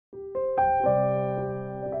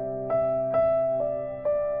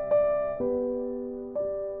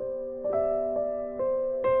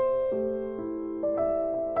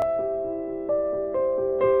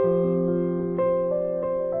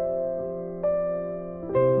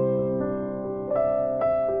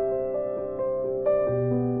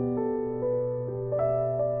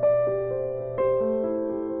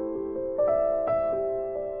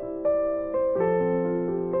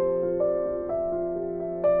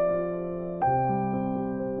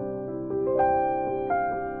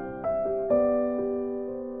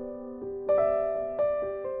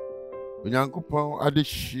Unyankopon ade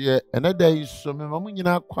hye another is so me mamu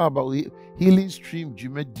nyina kwa ba healing stream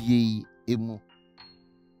dwumadie emu.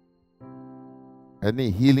 Ene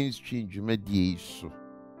healing stream dwumadie so.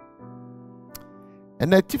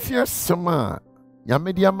 Ena tifia sama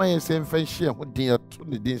nyame dia ma yese mfa hye ho den ato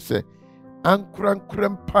ne din se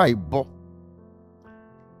ankuran paibo.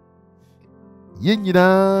 Ye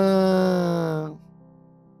nyina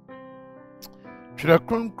twira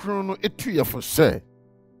kronkron no etu ye fo se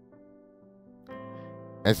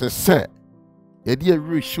ese se ye dia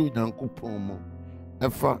reshow nyankopon mu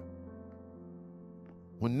efa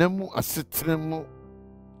hunamu asetremu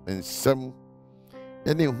ensem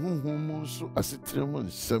ene huhumu so asetremu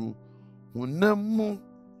ensem hunamu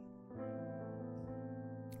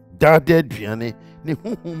dade aduane ne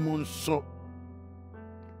huhumu so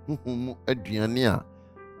huhumu aduane a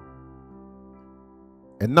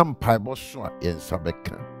enam paibo so a yensa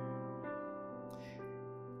beka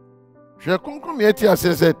hwe konkrom yeti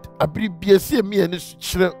asese abribiese me ene so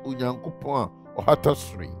kire onyankopon a ohata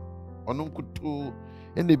sori ono nkuto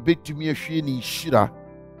ene betumi ahwe ni hira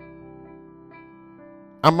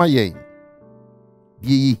ama yen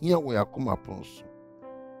die yehia wo yakoma ponso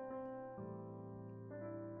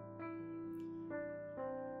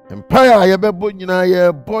empire yebebo nyina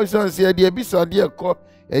ye boys and say de bisade ekọ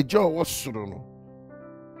ejo wo soro no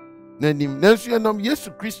nanim nanso enam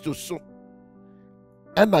Yesu Kristo so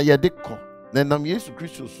ena yede kọ na enam Yesu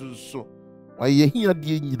Kristo so wa yehia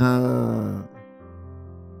de nyina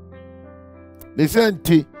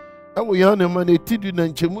nesente awo yana ma na tidu na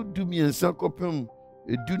nchemu dumi ensa kopem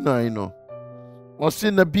edunan no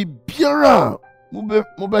wose na bibiara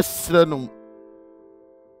mube sre no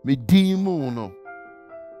medimu no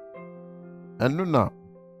enu na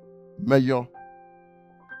meyo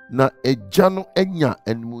na eja no enya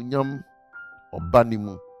enmunyam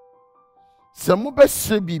obanimu se mube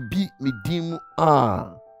sre bibi medimu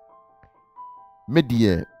a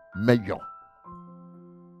medie meyo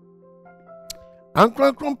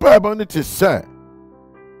ankran pa ba ne te se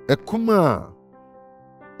ekuma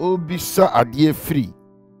obisa ade free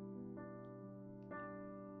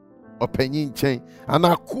opanyin chen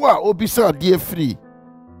anakoa obisa ade free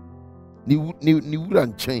ni wura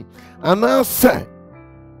nchen ana se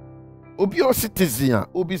obi o citizen a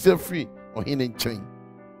obisa free ohene nchen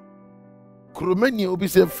kromani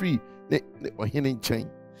obisa free ne ohene nchen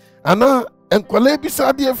ana enkwala bisa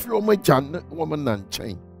ade free o majan o na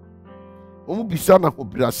nchen omu bisa na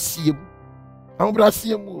hobrasiem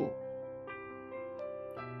o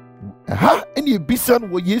ha eni bisa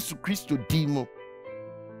no Yesu Kristo din mo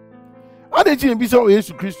ade je bisa wo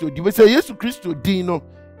Yesu Kristo di we say Yesu Kristo din no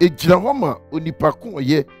ejira homa onipa ko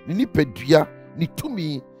oye ni nipadua ni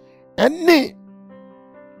tumi ene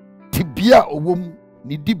tibia owom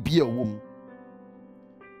ni dibia owom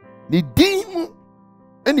ni din mu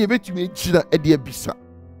ene betumi ejira ede abisa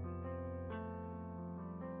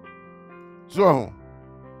so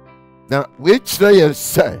na we kire ye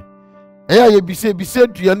say eya ye bise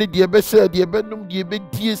duane de be say de be num de be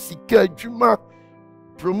die sika adwuma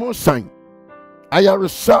promotion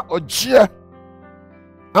ayaresa oje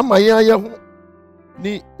ama ye ho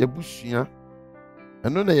ni ebusua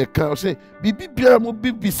eno na ye kan say bibibia mo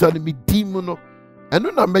bibisa ni midim no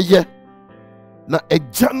eno na meye na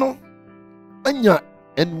eja no anya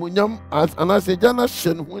enmunyam anase eja na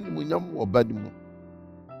hye no ho enmunyam wo ba ni mu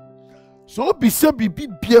so bisa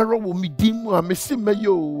bibibia wo midim mu a mesi meye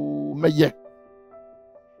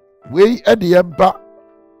we ede ba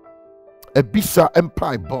ebisa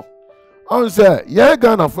empire bo on say ye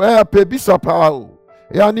Ghana for ya pe bisa pa o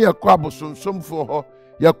ya ne yakwa bosonsom fo ho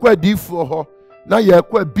yakwa difo ho na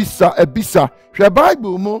yakwa bisa ebisa hwe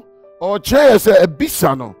Bible mu o che say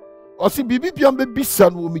ebisa no o si bibibia be bisa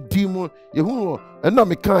no mi di mu ye hu na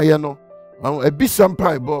me kan ye no ebisa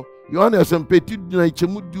empire bo Yohane sempeti na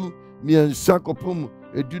ichemudu mi ansakopom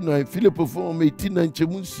eduna Philip fo me ti na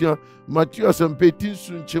nchemunsia Matthew sempeti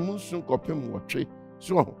nsu nchemunsu kopem wotwe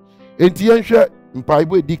so enti yenhwe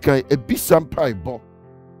mpaibo edikan ebisa mpaibo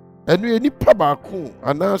enu eni pa ba ko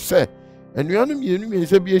ana se enuanu mienu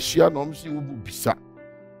se bi ehia na omse wobu bisa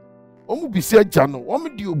omu bisa agya no omu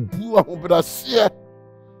di obu ahobrase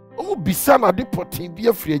omu bisa na de potin bi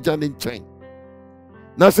afri agya ne nchen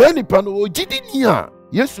na se nipa no ogidi ni a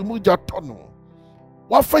Yesu mu gya to no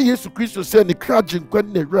wafa Yesu Kristo se ne kraje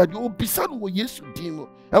nkwan na awurade obisa no wo Yesu din mu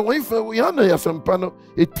enwo fa wo ya na yasempa no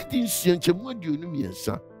etidi nsia nchemu aduonu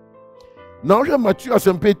miensa na ohwe Matthew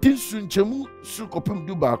asempeti nsu nchemu su kopem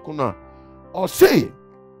du ba ko na o se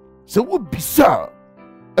wo bisa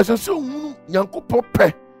ese se hu Nyankopɔ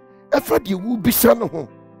pɛ efa de wo bisa no ho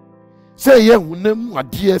se ye hunam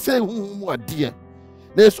ade se hu mu ade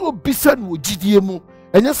na so bisa no gidie mu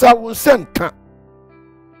enye sa wo nsenka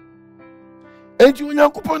enti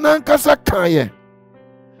onyankopon na nkasa kan ye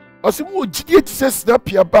ose mo gidie ti se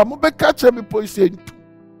snapia ba mo be ka che me police ntu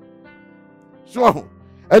so aho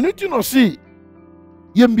enu ti no si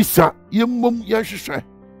yembisa yemmom yehwehwe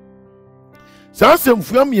sa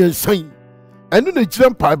semfuam yensan enu na gira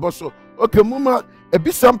mpaebo so okay muma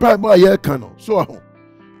ebisa mpaebo aye ka no so aho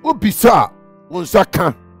obisa wonsa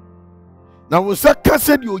ka na wonsa ka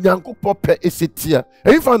se di onyankopɔ pɛ esetia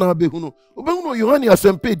eyifa na abehunu obehunu Yohane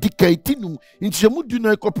asempe dikaitinum nchemu du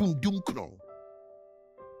na kopum dum kro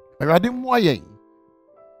awade mo ayen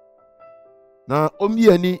na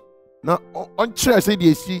omiani na onkyerɛ se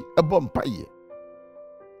di esi ɛbɔ mpaye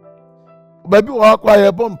baby wa kwa ye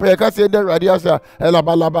bɔ mpaye ka se de awade asa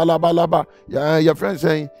laba ya friend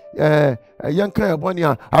saying yanka ya bɔne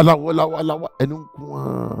a alawa enu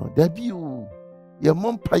nko da bi o ye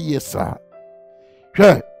mo mpaye sa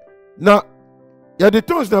hwɛ na ya de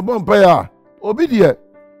tons na bɔ mpaye a obi de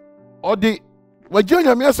ɔde wagye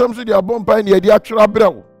nyame asɛm so de abɔ mpaye na ye de atwera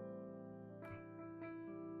brɛw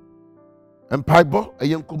mpaye bɔ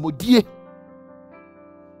nkomodie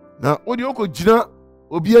na odi okogina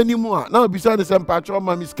obi animu a na obisa ne sɛ mpatwɔ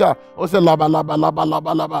ma miska o sɛ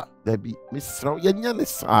laba da bi misraw yenya ne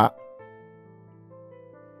saa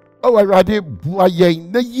awurade bua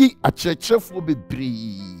yɛn na yi akyerɛkyerɛfoɔ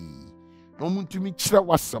bebree na ɔmuntumi kyerɛ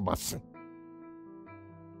wasabase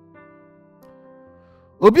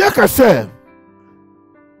obi aka sɛ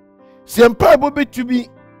sɛ mpaebɔ betumi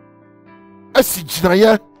asi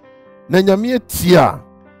gyinaeɛ na nyame atie a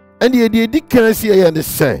ɛne yɛde edi kan si yɛ ne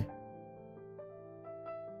sɛ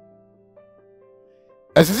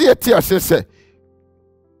ɛsɛ sɛ yɛte ase sɛ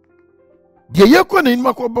deɛ yɛkɔ n'anim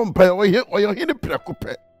akɔbɔ mpaeɛ ɔyɛ ɔhene prɛko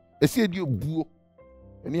pɛ ɛsɛ yɛde obuo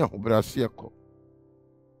ɛne ahobrɛase ɛkɔ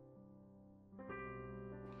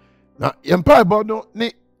na yɛmpaebɔ no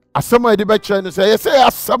ne asɛm a yɛde bɛkyerɛ no sɛ yɛsɛ yɛ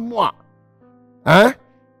asɛm a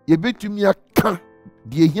yɛbɛtumi aka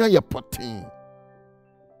deɛ hia yɛ pɔtee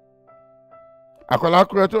akwala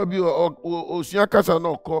akorɛtɔ bi osua kasa na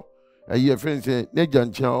ɔkɔ ɛyɛ fɛn sɛ n'agya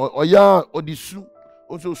nkyɛn ɔyɛ a ɔde su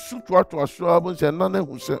ɔso su toatoa so a bɔ sɛ nana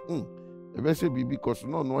hu sɛ ɛbɛsɛ biribi kɔ so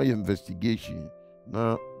na ɔno ayɛ investigation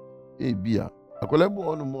na ebia akwala bu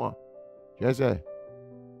ɔno mu a kyerɛ sɛ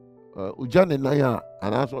ogya ne nan a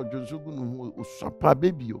anaasɛ ɔdwonso gu no ho osapa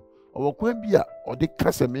bebio ɔwɔ kwan bi a ɔde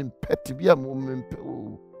kasa mempɛ te bi a mo mempɛ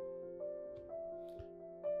o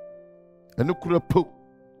ɛno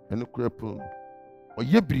kura po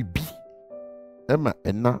ɔyɛ biribi ɛma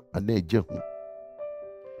ɛna ana agya ho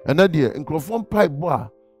ɛna deɛ nkurɔfoɔ mpaebɔ a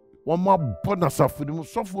wɔn abɔ n'asafo no mu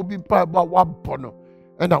sɔfoɔ bi mpaebɔ a wɔabɔ no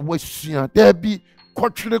ɛna wɔasua daabi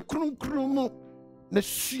kɔtwerɛ kronkron mu na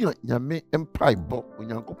sua nyame mpaebɔ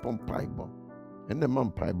onyankopɔn mpaebɔ ɛna ma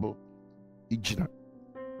mpaebɔ igyina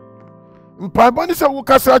mpaebɔ ne sɛ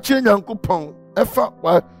wokasa akyerɛ nyankopɔn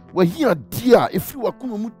ɛfa wahia di a ɛfiri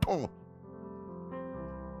wakoma mu tɔn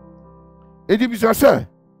ɛdi bisa sɛ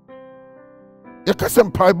yɛkasa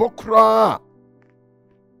mpaebɔ koraa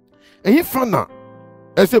ɛyi fa na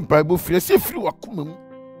ɛsɛ mpaebɔ firi ɛsɛ firi wakoma mu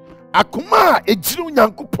akoma a ɛgyina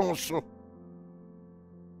onyankopɔn so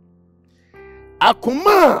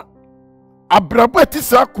akoma a abrabɔ ɛte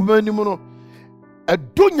saa akoma anim no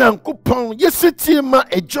ɛdɔ nyankopɔn yɛsɛtie ma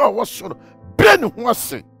agya a wɔso no brɛ ne ho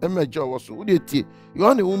ase ɛma agya a wɔso wode tie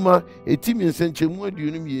Yohane nwoma ɛti mmiɛnsa nkyɛmu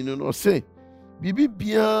aduonu mmienu no ɔsɛ biribi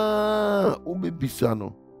biara wobɛbisa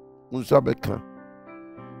no wo nso abɛka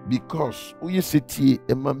because woyɛ sɛtie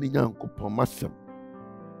ɛma me nyankopɔn masɛm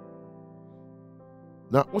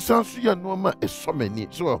na wosan so yɛ nnoɔma ɛsɔ m'ani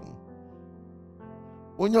so wɔ ho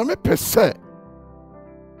onyame pɛ sɛ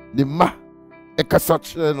ne mma ɛkasa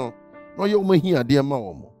kyerɛ no na ɔyɛ wɔn ahiadeɛ ma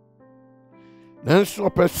wɔn nanso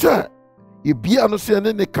ɔpɛ sɛ yɛbia no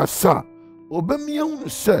sɛ ne kasa ɔbɛmi ahunu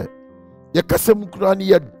sɛ yɛkasa mu koraa ne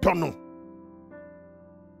yɛdɔ no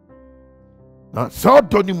na saa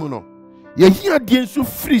ɔdɔ no mu no yɛhiadeɛ nso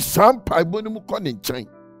firi saa mpaebɔ no mu kɔ ne nkyɛn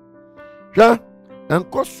hwɛ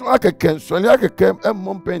nkɔ so akɛkɛ nsɔle akɛkɛ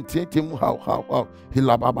ɛmmɔ mpɛntiɛntiɛ mu haw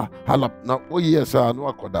hilababa halap na woyɛ saa no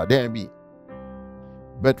akɔda dɛn bi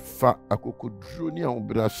but fa akokoduro ne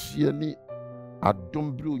ahobrɛaseɛ ne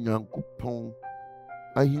adom bere onyankopɔn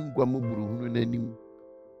ahengua mu buruhunu n'anim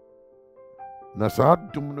na saa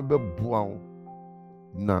adom no bɛboa wo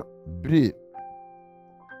na bere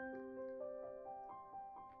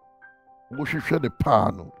wohwehwɛ de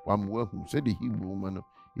paa no wammoa hu sɛde Hebrew ma no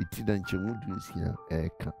ɛti da nkyɛmu dunsia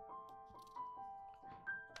ɛɛka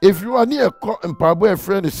ɛfiri ne ɛkɔ mpaebɔ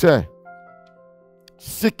ɛfrɛ no sɛ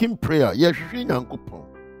seeking prayer yɛhwehwɛ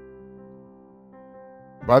nyankopɔn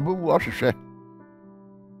Bible wu ahwehwɛ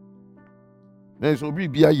na so bi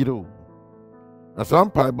bia yire na some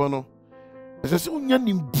mpaebɔ no ɛsɛ sɛ wonya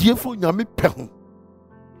nimdiefo nyame pɛ ho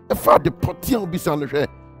ɛfa de pɔte a wobisa no hwɛ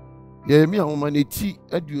yɛmi ahoma no ti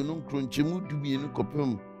aduonu nkronkyɛmu dumienu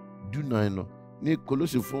kɔpem dunan no ne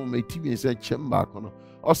kolosifo ma ti bi sɛ kyɛm baako no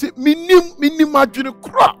ɔse minim adwene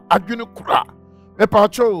kora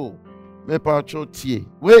mepaacho tie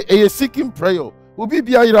we ɛyɛ seeking prayer obi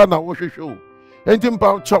bia yira na wo hwehwɛ o enti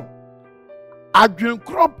mpaacho adwene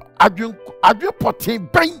pɔte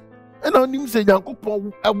bɛn ɛna onim sɛ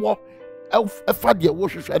Nyankopɔn ɛwɔ ɛfa deɛ wo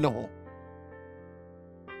hwehwɛ ne ho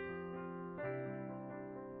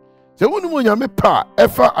sɛ wonim Onyame pa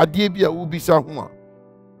ɛfa adeɛ bi a wobisa ho a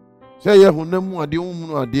sɛ yɛ honam mu adeɛ wo mu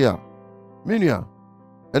no adeɛ a menua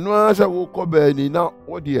ɛno ara sɛ wokɔ baani na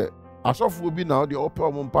wodeɛ asɔfoɔ bi na wodeɛ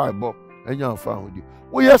wopɛ mo mpaebɔ anya afa ho deɛ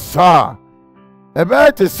woyɛ saa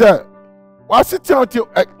ɛbɛyɛ te sɛ wasete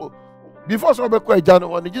before sɛ wobɛkɔ agya no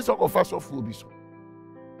hɔ ne gye sɛ wokɔfa sɔfoɔ bi so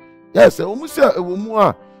yes ɛwɔ mu sɛ ɛwɔ mu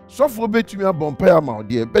a sɔfoɔ bɛtumi abɔ mpaeɛ ama wo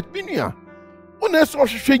deɛ but menua wo na ɛsɛ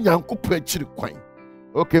ɔhwehwɛ Nyankopɔn akyiri kwan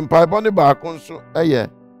okay mpaebɔ ne baako nso ɛyɛ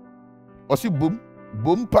ɔse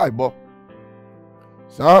bom mpaebɔ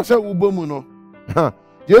saa sɛ wobɔ mu no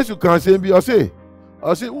Yesu kan sɛm bi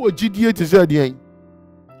ɔse wo gyidie te sɛ deɛn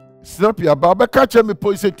snapi aba bɛka kyerɛ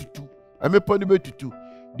mepɔ sɛ tutu mepɔ no bɛtutu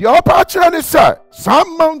deɛ ɔpa kyerɛ ne sɛ saa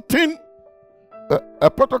mountain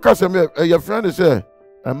ɛpɔtɔ kasɛm yɛfrɛ ne sɛ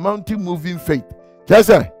a mountain moving faith kyerɛ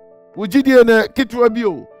sɛ wo gyidie ne ketewa bi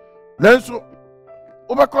o nanso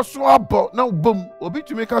wobɛkɔ so abɔ na wobom obi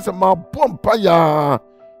tumi ka sɛ mabɔ mpa yaa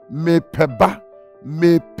mepɛ ba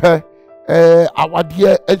mepɛ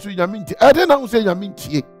awadeɛ nso Nyame ntie ɛde na wo sɛ Nyame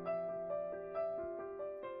ntie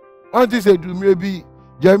anti sɛ dumire bi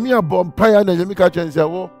Jeremia bɔ mpa yaa na Nyame ka kyerɛ sɛ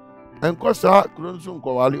wo ɛnkɔ saa kuro nso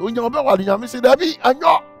nkɔwale onya wobɛwale Nyame sɛ dabi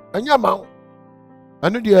anyɔ ma wo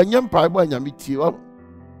ɛno deɛ ɛnyɛ mpaebɔ a Nyame tie wa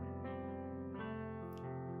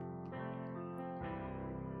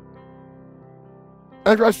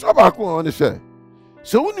ɛhwɛ sɔ baako wɔ ne sɛ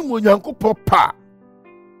wonim Onyankopɔn pa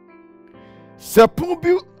sɛ pon bi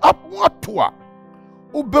ato a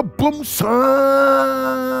wobɛbom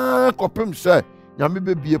saa kɔpem sɛ Nyame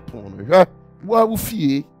bɛbie pon no hwɛ wo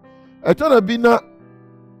fie ɛtɔ na bi na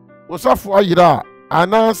wosafo ayera a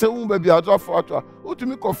anaasɛ wo baabi a wosafo ato a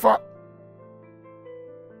wotumi kɔfa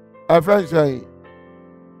ɛfrɛ sɛ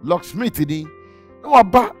locksmith ni na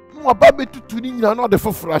waba bɛtutu ne nyina na ɔde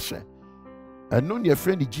foforɔ ahyɛ ɛno ne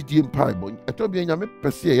yɛfrɛ ne gyidie mpaebɔ ɛtɔ bi Nyame pɛ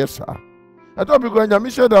sɛ ɛyɛ saa ɛtɔ bi kora Nyame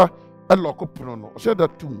hyɛ da ɛlɔko pono no ɔhyɛ da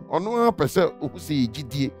tum ɔno ara pɛ sɛ ɔhu sɛ yɛ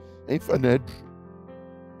gyidie ɛmfa na adu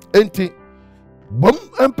enti bom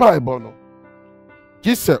mpaebɔ no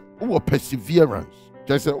gye sɛ wowɔ perseverance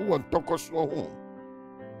kyerɛ sɛ wowɔ ntɔkɔsoɔ ho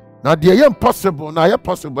na deɛ yɛ impossible na yɛ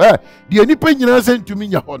possible deɛ nipa nyinaa sɛ ntumi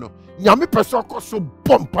nya hɔ no Nyame pɛ sɛ ɔkɔ so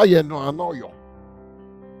bɔ mpayɛ no ana ɔyɔ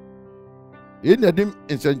yɛn na ɛde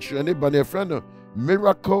nsɛnkyerɛnne ba na yɛfrɛ no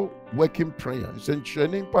miracle working prayer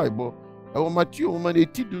nsɛnkyerɛnne mpaebɔ ɛwɔ Matthew nwoma na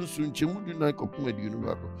eti du nso nkyɛmu du nan kɔpem aduonu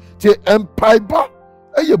baako te mpaebɔ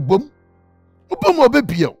ɛyɛ bom wobom a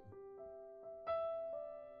ɔbɛbie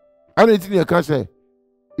ana eti na yɛka sɛ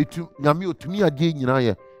Nyame otumi adeɛ nyinaa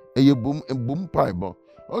yɛ ɛyɛ bom mpaebɔ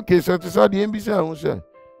okay sɛ te saa deɛ mbisa ho sɛ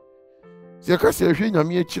yɛka sɛ ɛhwɛ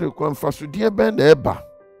Nyame akyire kwan mfasodeɛ bɛn na ɛba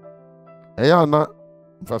ɛyɛ ana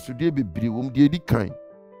mfasodeɛ bebree wɔ mu deɛ di kan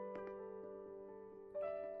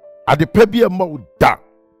adepa bi ɛma wo da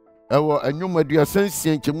ɛwɔ Nnwom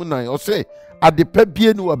 36 nkyɛmu 9 ɔsɛ adepa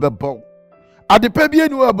bie ne wɔbɛbɔ adepa bie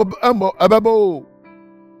ne wɔbɛbɔ o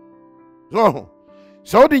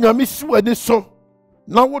so sɛ wode Nyame si w'ani so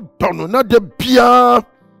na wodɔ no na da biara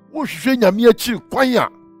wohwehwɛ Nyame akyiri kwan a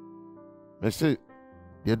mɛsɛ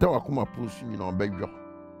deɛ da wakoma po so nyina ɔbɛdwɔ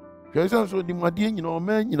hwɛ sɛ nso onim adeɛ nyina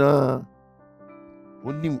ɔma nyinaa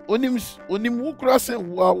onim wo kora sɛ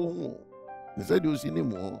wo a wo ho ne sɛ deɛ osi ne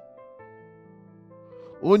mu ho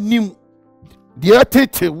onim deɛ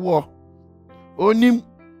tete wɔ onim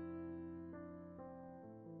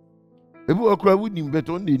ebi wɔ kora wonim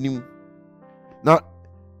bɛtɛ ɔno nim na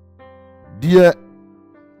deɛ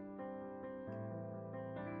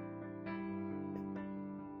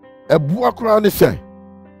ɛboa kora ne sɛ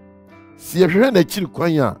sɛ yɛhwehwɛ n'akyiri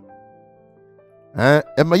kwan a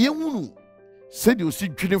ɛma yɛhunu sɛdeɛ osi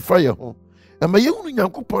dwene fa yɛ ho ɛma yɛhunu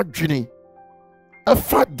Nyankopɔn dwene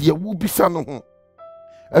ɛfa deɛ wobisa no ho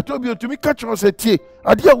ɛtɔ bi otumi ka kyerɛ sɛ tie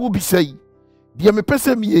adeɛ a wobisa yi deɛ mepɛ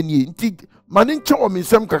sɛ meyɛ nie nti ma ne nkyɛ wɔ me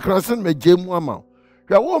nsɛm kakra sɛ no magye mu ama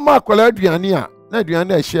hwɛ wo ma akwadaa aduane a na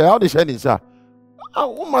aduane a ɛhyɛ a wode hyɛ ne nsa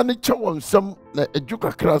wo ma ne kyɛ wɔ nsɛm na adwo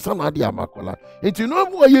kakra sɛ na ade ama akwadaa nti no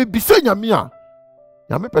mu a yɛbisa Nyame a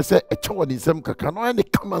Nyame pɛ sɛ ɛkyɛ wɔ ne nsɛm kakra na ɔyɛ ne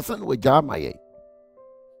kama sɛ na wagya ama yɛn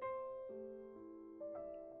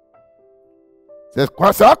Se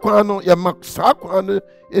kwasa kwa no ye maksa kwa no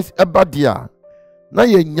is ebadia na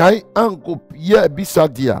ye nyai anko ye bisa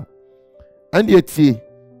dia ande eti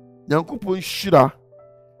Nyankopon shira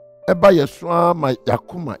eba ye so ama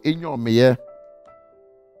yakoma enyomeye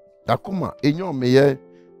yakoma enyomeye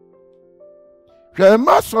hwe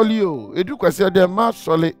ma soli o edu kwase de ma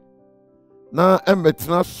soli na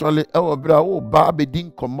embetina soli ewo bra wo ba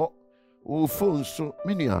abedin komo wo phone so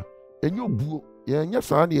minua enyo buo ye nya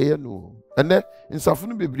saa na ye no ene nsafo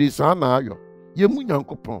no bebre saa na ayo ye mu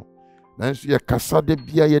Nyankopon nanso ye kasa de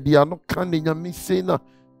bia ye de ano kan ne nyame sei na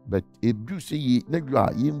but ebu se ye na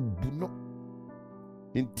dwa ye mbu no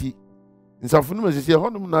nti nsafo no mesese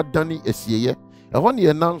honum na dani esieye ehon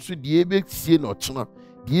ye nanso de ebe sie na ochena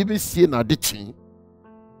de ebe sie na de chen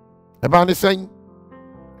eba ne sen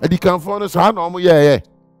adikanfo no saa na omo ye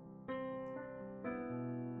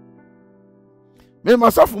me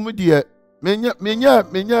masafo mu de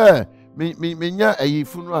menya ayi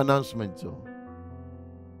funeral announcement o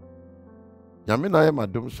nyame na ye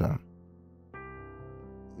madom saa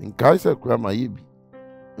nkai se kura ma ye bi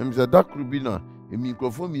emze dakru bi na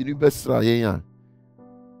emikrofo mi besra yen a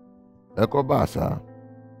ekoba saa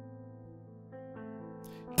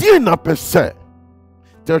die na pese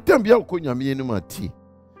tertem bia ko nyame enu mati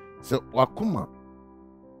se wakoma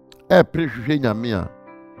prehwehwe nyame a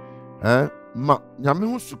ma nyame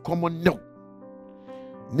hu su komo ne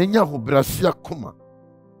nenya ho brase akoma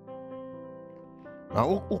na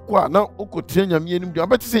ukwa na ukotie nyame enu bia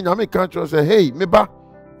beti se nyame kan tro se hey me ba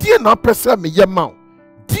die na pese me yema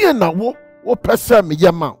die na wo pese me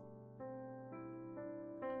yema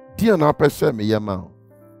die na pese me yema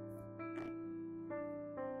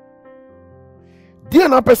die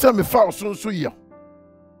na pese me fa so ye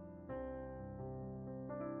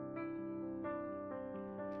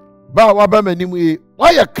ba wa ba manimu e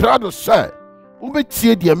wa ya krado say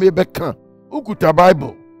ubetie die me beka ukuta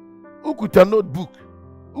bible ukuta notebook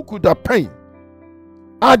ukuta pen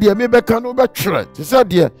adie me beka no be twere te say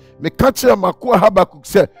die me ka kire mako Habakuk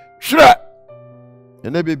say twere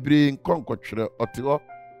ene bebre nkonko twere oteho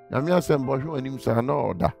nyame asem bo hwe anim sa na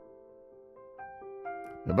oda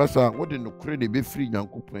ebasa wode no kure de be free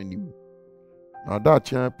Nyankopon anim na da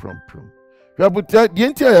chen prom hwe buta die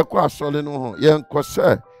ntia ye kwa asole no ho ye nko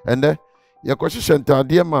say ene ye ko hye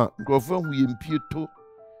ntade ma nkrofo hu ye mpieto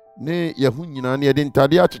ne ye hu nyina ne ye de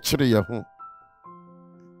ntade a kyekere ye ho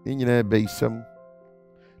ni nyina e beisam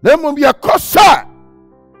na mom ye ko say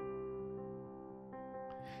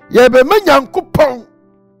ye be Nyankopon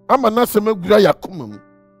ama na se magura yakoma mu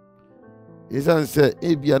izan se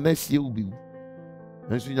ebia na sie ubi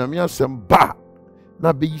nso nyame asem ba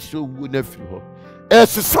na be yiso wu na firi ho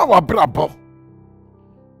esesa wa brabo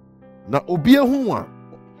na obi ehu a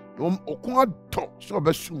okun ato so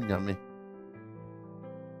obesum nyame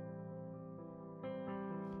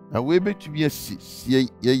na we betubi asi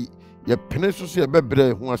ye pene so se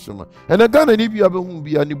bebre hu asema ena Ghana ni bia be hu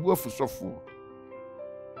bia ne bu afusofo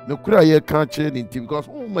no kura ye kan che ni nti because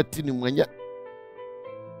o mati ni mwanya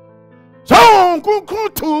so kunkun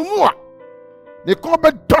tumu a ne ko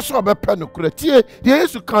be doso be pe no kura tie de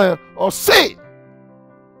Yesu kan o say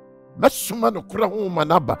mesuma no kura ho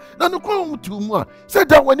manaba na no ko tumu a say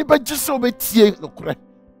da wani be gise be tie no kura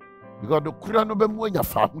because the kura no be mu anya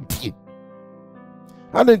fa ho tie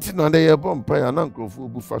ana nti na ye bompa ya na nkrofo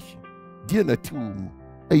bu faso die na ti wo mu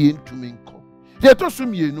eye ntumi nko ye to so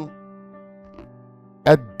mienu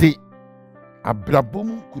ade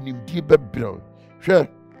abrabom kunimdie bebrel hwe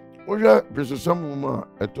oje presosamu ma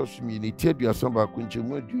etosumi ni tieduasan ba ko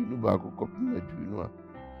nchemu aduunu ba ko kopim aduunu a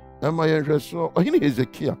ema ye hwe so ohini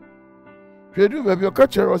Hezekia hwe du ba bi o ka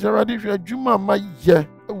chere o serade hwe adwuma ma ye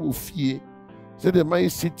ewo fie se de mai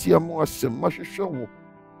sitia mo asem ma hwehwe wo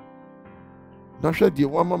na hwe de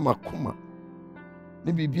wa mama koma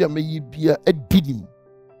ne bibia meyi bia adinim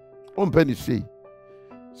o mpa ni sei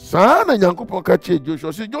sana Nyankopon ka che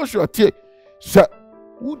Joshua se Joshua tie sa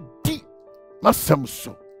udi masam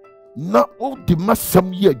so na odi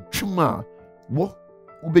masam ye adwuma wo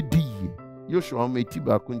ubedi Joshua meti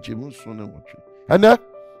ba ko nchemu so na wotwe ana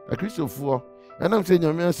akristofo ana se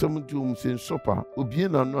nyame asam tum se sopa obie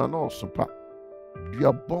na no ana osopa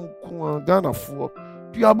dua bonko Ghana fo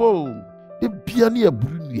dua bo e bia ne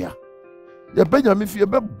aburu nua ye Benjamin fie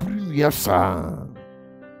be buru nua saa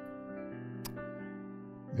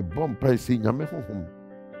the bomb price in Yame home.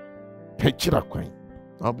 Picture coin.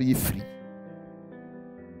 I'll be free.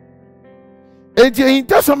 And in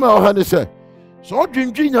Tassama Ohana said, so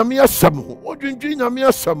drinking Yamia Samo, or drinking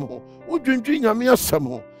Yamia Samo, or drinking Yamia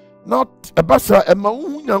Samo, not a bassa and my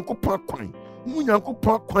own Yanko Park coin, Munyanko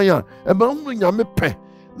Park coin, and my own Yame pen,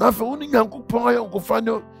 not for only Yanko Pie or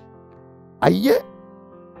Gofano. aye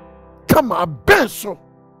kama benso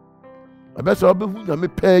abesa obehu nyame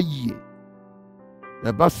pa yie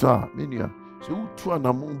na basa menua se utu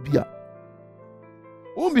anamon bia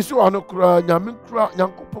o mi so ano kura nyame kura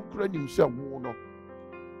nyankopɔ kura nim se wo no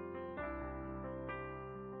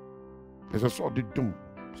esa so de dum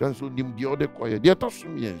senso nim de ode koye de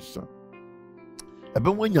tosum yensa ebe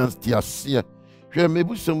wanyansti ase hwe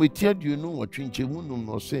mebusam etia duonu watwenchemu num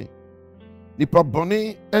no se nipa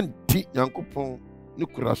bone enti nyankopɔn ne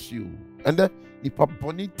kurasio ende nipa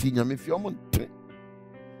bone ti nyame fi omo nte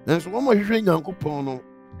nanso omo hwehwe nyankopɔn no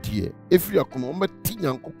die efiri akoma omo ti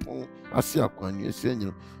nyankopɔn ase akwanyu ese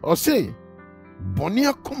nyina o se bone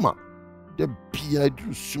akoma de bia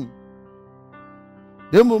drusum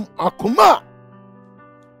demum akoma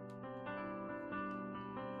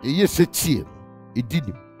eye setie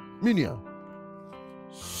edinim minia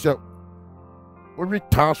so we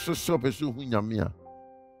taso so beso hu nyame a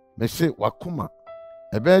me se wakoma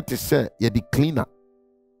ebe te se ye di cleaner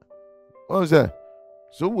o se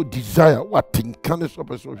so we desire what tinkane so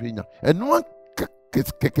beso hwenya eno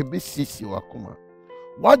keke be sisi wakoma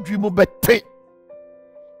wadwi mo bete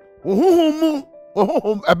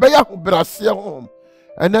ohuhum ebe ya ho brase ho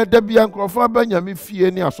ena da bia nkrofo ba nyame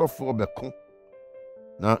fie ni asofo beko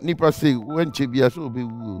na nipa say wenche bia so be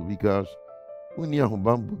wu because uni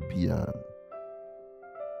ahobambo bia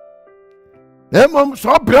emom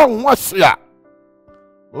so bra wo ase a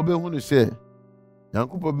obehu no say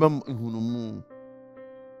nyankopɔ bam ehunumu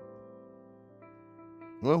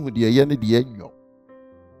no hu de ye ne de enyo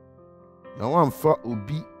na wamfa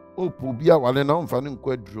obi opo bia wale na wamfa ne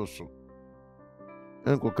nkwa duro so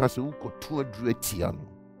enko ka se ukotu aduru atia no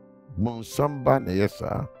monsamba na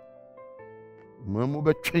yesa mamu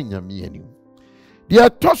betwe nyame ani de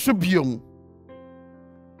atoso biom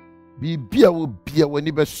bibia wo bia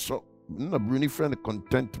wani beso na bruni friend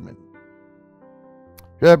contentment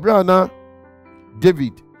Hebrana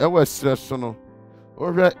David ewa sreso no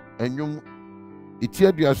ohwe enwum iti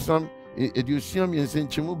aduasam edusiam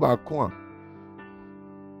yensenchemu ba ko a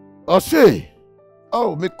ose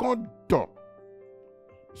oh me kondo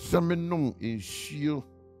semenum inshio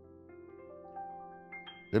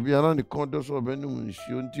ebiana ni kondo so benum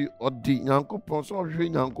inshio nti odi nyankopon so hwe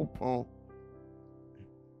nyankopon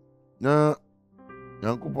na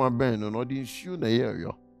nyankopon ben no odi inshio na ye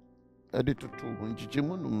yo edi tutu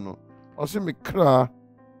nchichemu num no ose me kra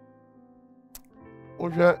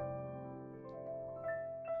ohwe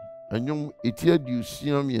anyum iti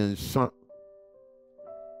adusiam yensan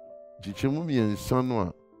chichemu yensan no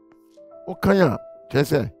a okanya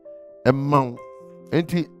kese emman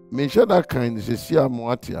enti me shada kan se sia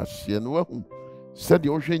mo ate ase no wahu said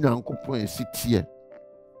o hwe nyankopon esitie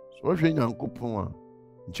so o hwe nyankopon a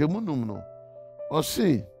nchemu num no o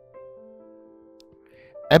se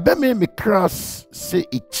ebe me kras se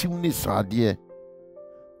etim ni sade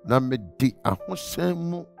na me di ahosan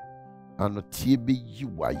mu anotie be yi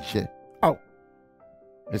waje aw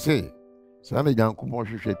ese sana nyankopon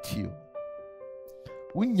hwehwe tie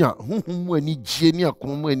wunya huhum ani gie ni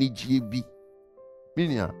akomo ani gie bi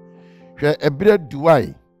minia hwe ebre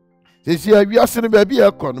duai sesi awiase no ba bi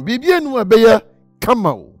ekọ no bibie nu abeye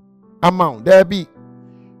kama o amount there be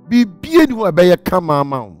bibie nu abeye kama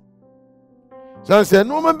amount sanse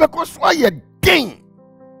no man beko so aye den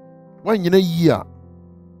wanyina yi a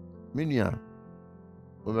minia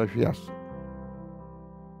o ba hwe aso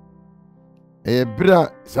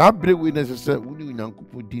ebra sa bre we necessary woni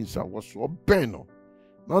nyankopɔ din sa wo so ben no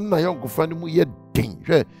na yonkofa ne mu ye den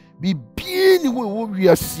hwe bibie ni wo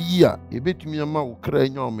wiase yi a ebetumi ama wo kra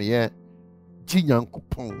nyom ye gi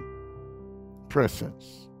nyankopɔn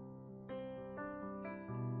presence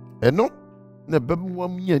eno na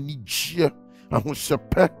bamwam nya ni gie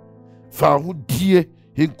ahosepe fa ho die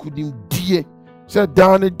henkudim die se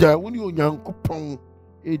dan da woni onyankopɔn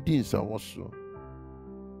edin sa wo so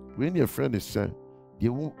when your friend is saying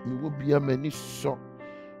you will be a many so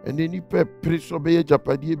and then you pay priest obey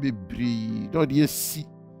japadi bebree don't you see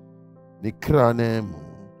the crane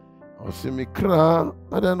or see me cry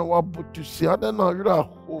I don't know what to say I don't know you are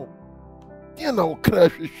home you know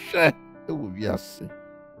crash share it will be a say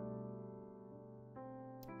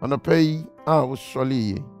and a pay I was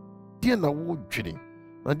solely dear na wo dwene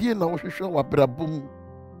na dear na wo hwehwe wa brabom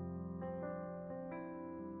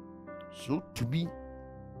so to be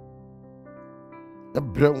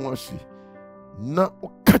ebra wonsi na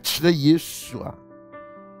o kachire Yesu a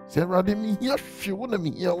se rade mi hia hwe wo na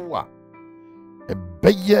mi hia wo a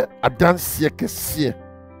ebeye adanse kese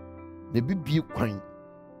na bibie kwan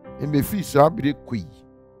e me fi so abire koi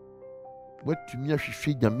watumi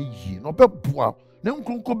ahwehwe nyame yi na obeboa na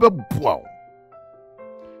nkonko beboa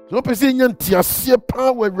So pese nya ntiasie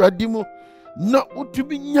pa wa Awurade mu na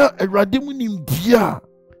utumi nya Awurade mu nimdia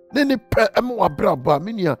ne pe em wa braba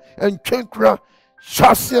menia entwen kra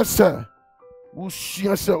hyase se wo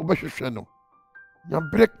sua se obehwehwe no nya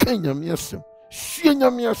bre kan Nyame asem sua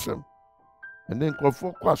Nyame asem ene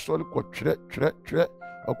nkofo kwa asori ko twere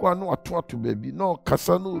akwa no ato baabi na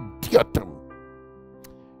okasa no diatam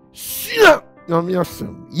sua Nyame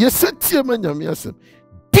asem yesetie ma Nyame asem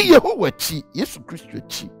di Yehowa chi Yesu Kristo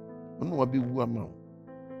chi ono wa be wu ama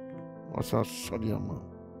wasa sori ama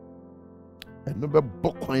eno be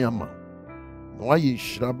bokwan ama na wa ye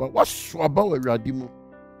shiraba waso aba wa Awurade mu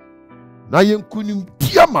na ye nkunim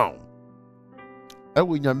diama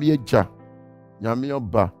ewo Nyame agya Nyame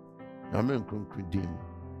oba Nyame nkonkodim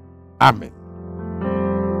amen.